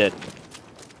jumped out. He's dead.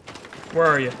 Where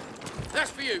are you?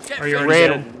 That's for you. Are you Ran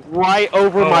dead? right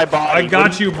over my body. I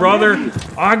got you, brother.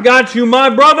 I got you, my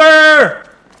brother.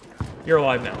 You're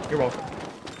alive now. You're welcome.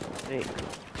 Hey.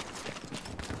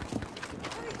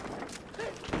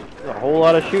 There's a whole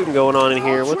lot of shooting going on in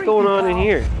here. What's going on in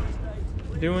here?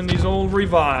 Doing these old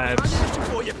revives.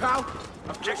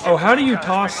 Oh, how do you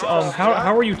toss?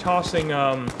 How are you tossing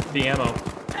the ammo?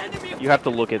 You have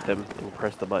to look at them and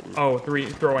press the button. Oh,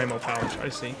 throw ammo pouch. I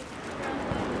see.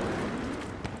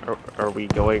 Are we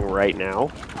going right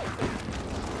now?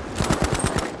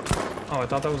 Oh, I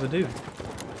thought that was a dude.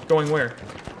 Going where?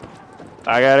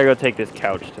 I gotta go take this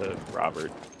couch to Robert.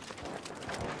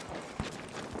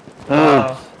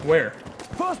 Where?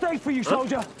 First aid for you,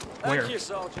 soldier. Where? Thank you,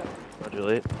 soldier.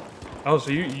 Juliet. Oh,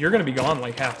 so you're gonna be gone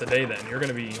like half the day then. You're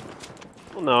gonna be.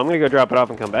 Well, no, I'm gonna go drop it off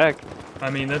and come back. I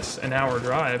mean, that's an hour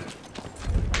drive.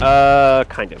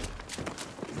 Kind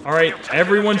of. All right,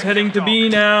 everyone's heading to B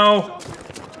now.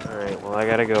 All right. Well, I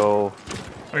gotta go.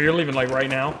 Oh, you're leaving like right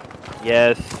now?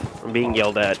 Yes, I'm being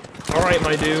yelled at. All right,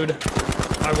 my dude.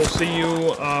 I will see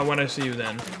you when I see you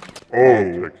then.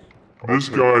 Oh, this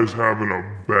guy's having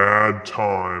a bad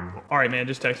time. All right, man.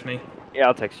 Just text me. Yeah,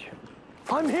 I'll text you.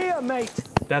 I'm here, mate.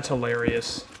 That's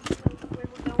hilarious.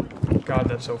 God,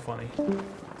 that's so funny.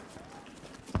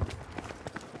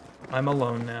 I'm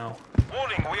alone now.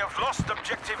 Warning, we have lost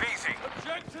objective easy.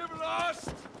 Objective lost.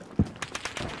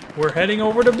 We're heading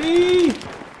over to B.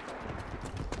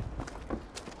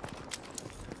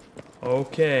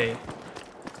 Okay.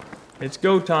 It's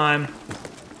go time.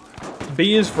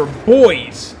 B is for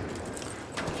boys.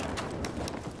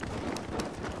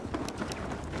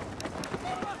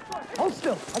 Hold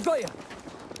still. I got you.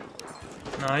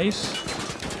 Nice.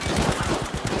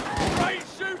 Great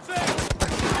shooting.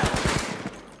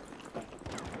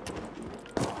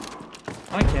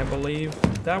 I can't believe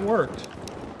that worked.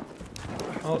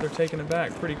 Oh, they're taking it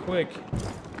back pretty quick.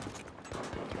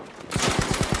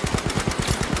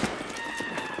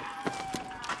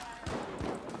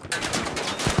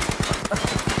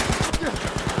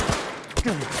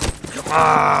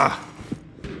 Ah!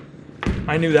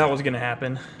 I knew that was gonna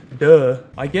happen. Duh.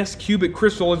 I guess Cubic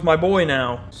Crystal is my boy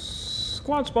now.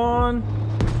 Squad spawn.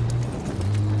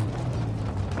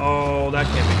 Oh, that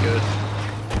can't be good.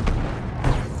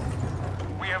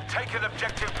 We have taken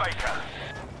objective Baker.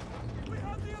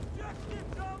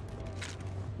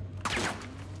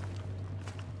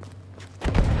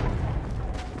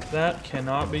 That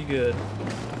cannot be good.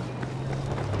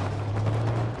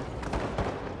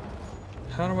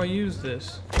 How do I use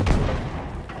this?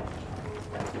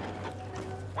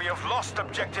 We have lost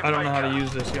objective. I don't know how to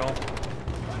use this, y'all.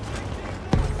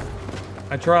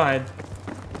 I tried.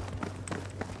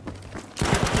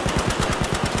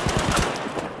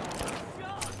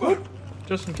 Whoop.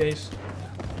 Just in case.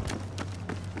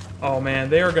 Oh man,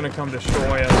 they are gonna come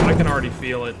destroy us. I can already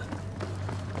feel it.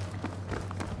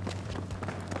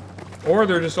 Or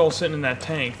they're just all sitting in that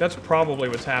tank. That's probably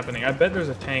what's happening. I bet there's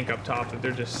a tank up top that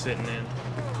they're just sitting in.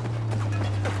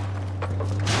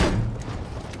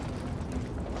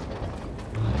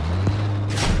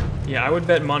 Yeah, I would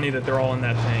bet money that they're all in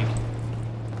that tank.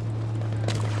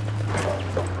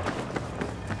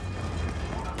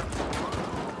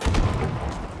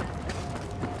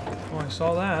 Oh, I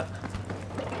saw that.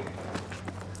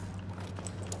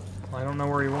 I don't know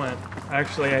where he went.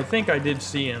 Actually, I think I did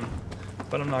see him,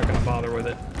 but I'm not going to bother with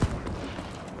it.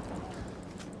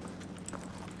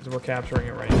 Because we're capturing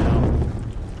it right now.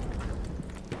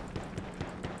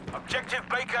 Objective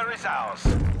Baker is ours.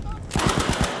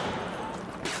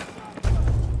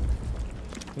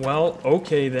 Well,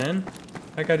 okay then.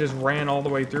 That guy just ran all the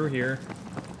way through here.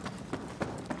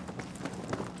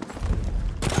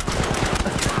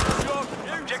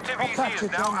 Objective Easy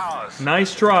is now ours.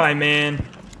 Nice try, man.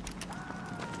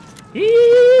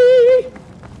 Eee!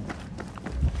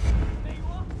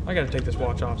 I gotta take this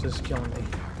watch off. This is killing me.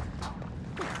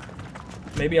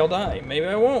 Maybe I'll die. Maybe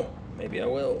I won't. Maybe I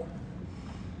will.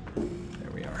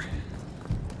 There we are.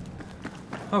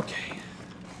 Okay.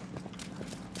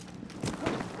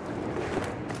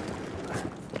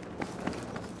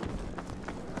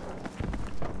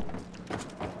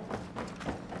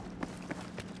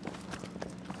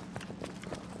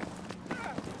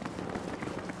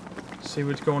 See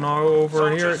what's going on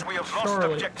over here at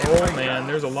Charlie. Oh man,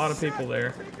 there's a lot of people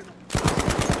there.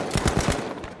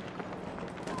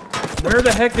 Where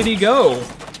the heck did he go?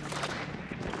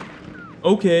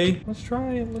 Okay, let's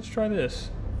try this.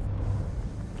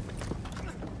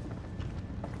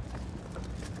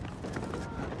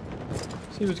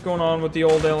 See what's going on with the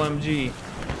old LMG.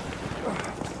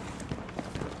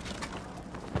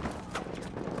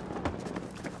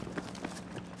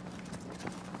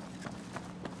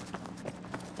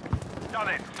 Done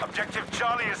it. Objective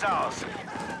Charlie is ours.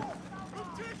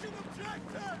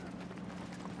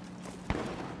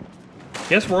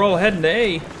 Guess we're all heading to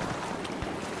A.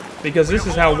 Because this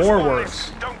is how war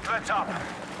works. Don't let up.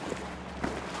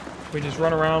 We just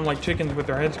run around like chickens with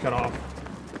their heads cut off.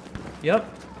 Yep.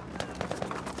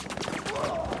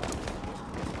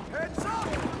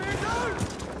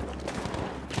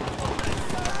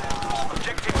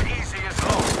 Objective Easy is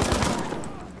lost.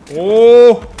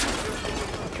 Oh!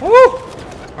 Woo!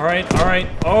 Alright, alright.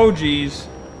 Oh, geez.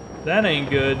 That ain't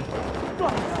good.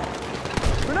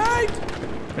 Grenade!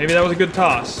 Maybe that was a good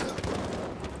toss.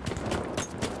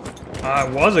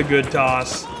 It was a good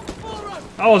toss.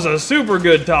 That was a super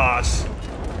good toss.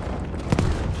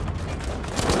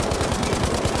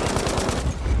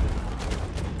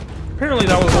 Apparently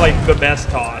that was like the best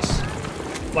toss.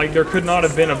 Like there could not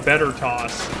have been a better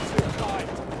toss.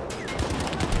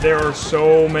 There are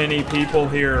so many people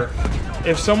here.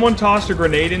 If someone tossed a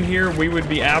grenade in here, we would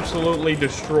be absolutely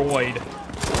destroyed.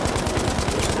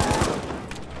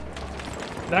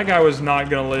 That guy was not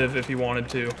gonna live if he wanted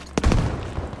to.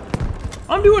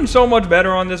 I'm doing so much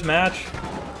better on this match.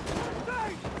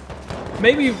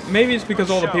 Maybe it's because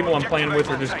all the people I'm playing with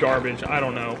are just garbage. I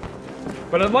don't know.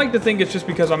 But I'd like to think it's just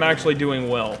because I'm actually doing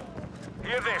well.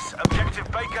 Hear this. Objective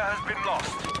Baker has been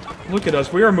lost. Look at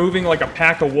us. We are moving like a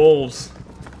pack of wolves.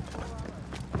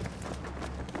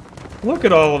 Look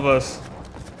at all of us.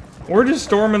 We're just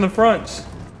storming the fronts.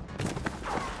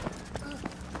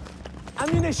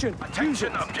 Ammunition!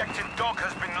 Attention, objective Dog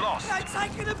has been lost. They're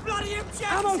taking the bloody objective!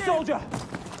 Ammo, soldier!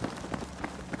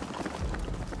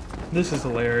 This is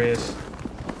hilarious.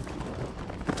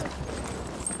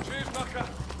 Cheers, Mucker.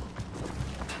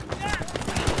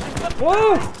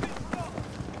 Whoa!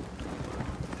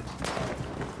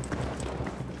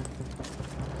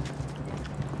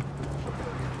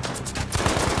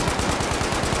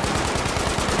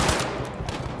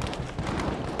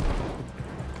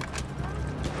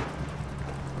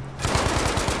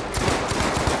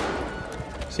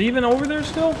 Is he even over there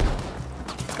still?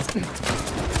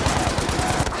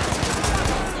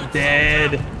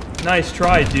 Dead. Nice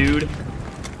try, dude.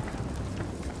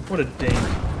 What a dink.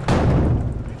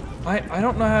 I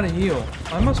don't know how to heal.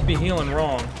 I must be healing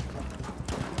wrong.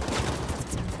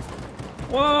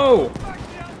 Whoa!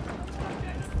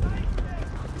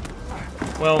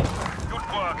 Well,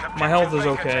 my health is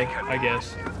okay, I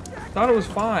guess. Thought it was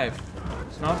 5.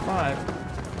 It's not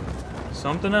 5.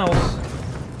 Something else.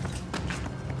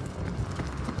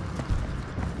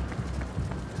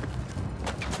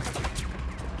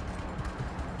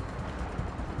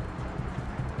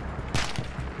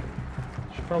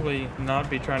 Should probably not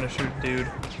be trying to shoot dude.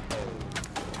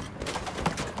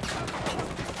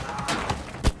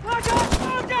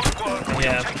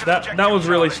 Yeah, that was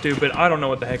really stupid. I don't know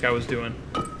what the heck I was doing.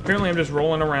 Apparently I'm just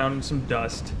rolling around in some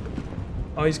dust.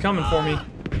 Oh, he's coming for me.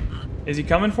 Is he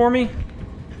coming for me?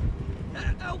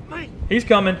 Help me! He's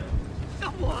coming.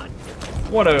 Someone!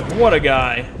 What a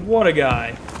guy. What a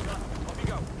guy.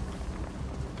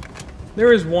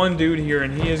 There is one dude here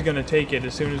and he is gonna take it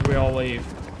as soon as we all leave.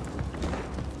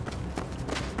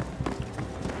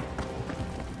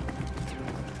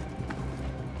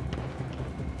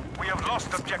 We have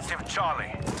lost objective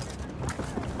Charlie.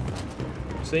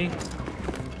 See?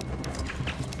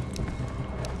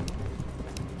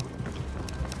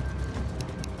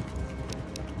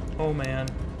 Oh man,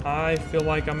 I feel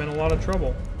like I'm in a lot of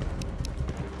trouble.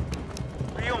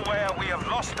 Be aware we have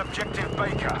lost objective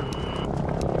Baker.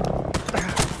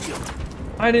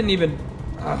 I didn't even...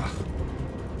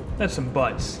 that's some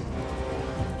butts.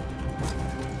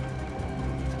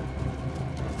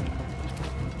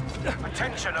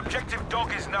 Attention, objective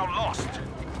Dog is now lost.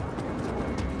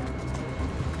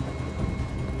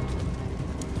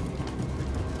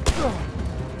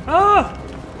 Ah!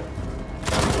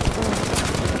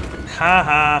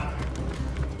 Haha.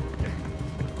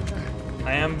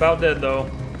 I am about dead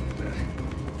though.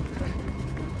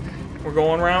 We're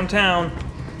going around town.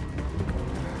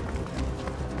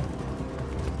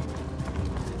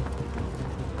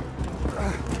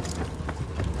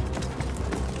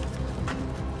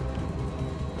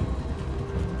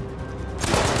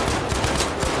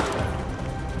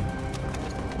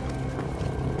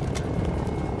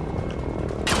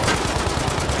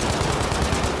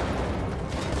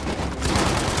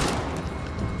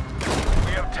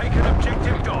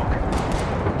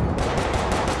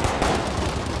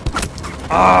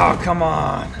 Oh, come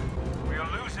on. We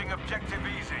are losing objective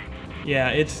easy. Yeah,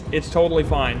 it's totally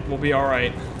fine. We'll be all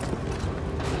right.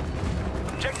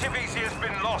 Objective easy has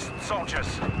been lost,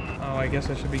 soldiers. Oh, I guess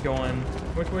I should be going...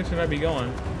 Which way should I be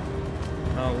going?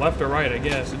 Left or right, I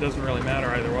guess. It doesn't really matter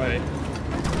either way.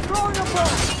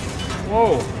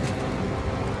 Whoa.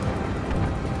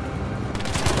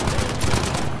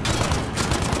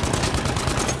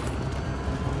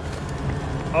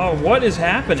 Oh, what is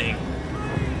happening?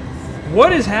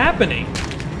 What is happening?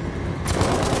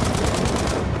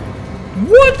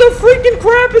 What the freaking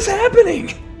crap is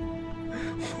happening?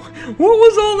 What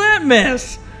was all that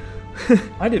mess?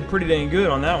 I did pretty dang good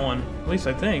on that one. At least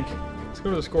I think. Let's go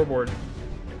to the scoreboard.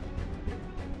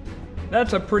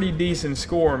 That's a pretty decent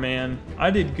score, man.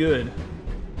 I did good.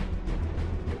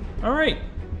 Alright.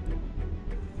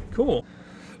 Cool.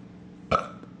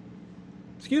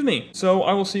 Excuse me. So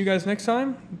I will see you guys next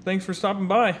time. Thanks for stopping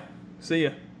by. See ya.